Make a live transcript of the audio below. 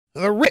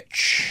The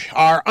rich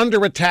are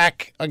under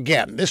attack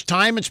again. This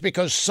time it's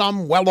because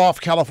some well-off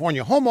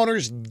California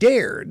homeowners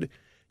dared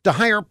to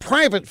hire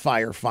private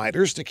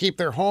firefighters to keep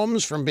their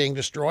homes from being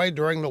destroyed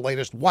during the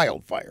latest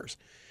wildfires.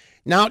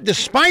 Now,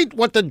 despite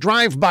what the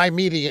drive-by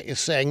media is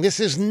saying, this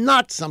is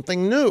not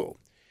something new.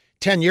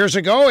 10 years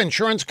ago,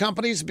 insurance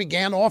companies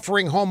began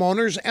offering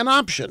homeowners an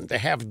option to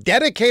have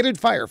dedicated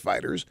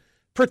firefighters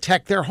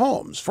protect their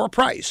homes for a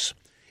price.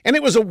 And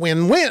it was a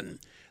win-win.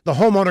 The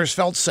homeowners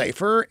felt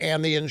safer,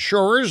 and the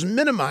insurers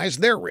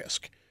minimized their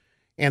risk.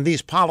 And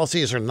these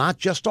policies are not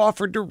just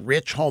offered to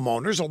rich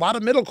homeowners. A lot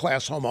of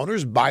middle-class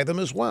homeowners buy them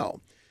as well.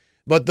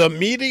 But the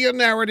media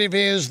narrative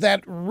is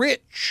that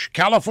rich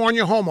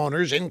California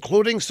homeowners,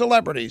 including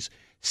celebrities,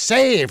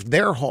 saved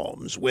their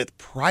homes with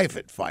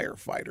private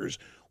firefighters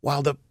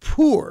while the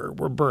poor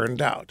were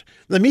burned out.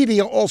 The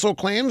media also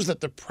claims that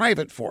the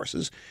private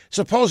forces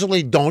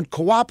supposedly don't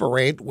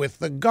cooperate with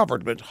the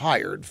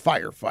government-hired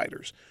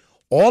firefighters,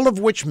 all of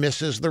which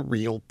misses the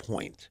real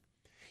point.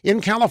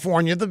 In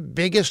California, the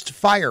biggest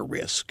fire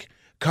risk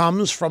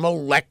comes from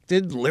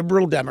elected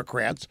liberal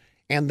Democrats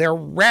and their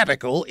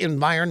radical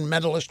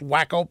environmentalist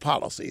wacko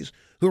policies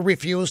who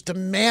refuse to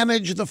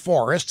manage the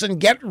forests and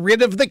get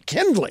rid of the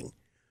kindling.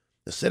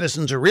 The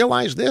citizens who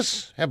realize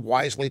this have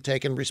wisely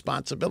taken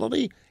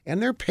responsibility,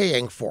 and they're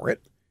paying for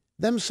it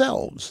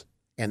themselves.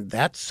 And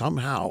that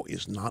somehow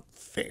is not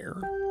fair.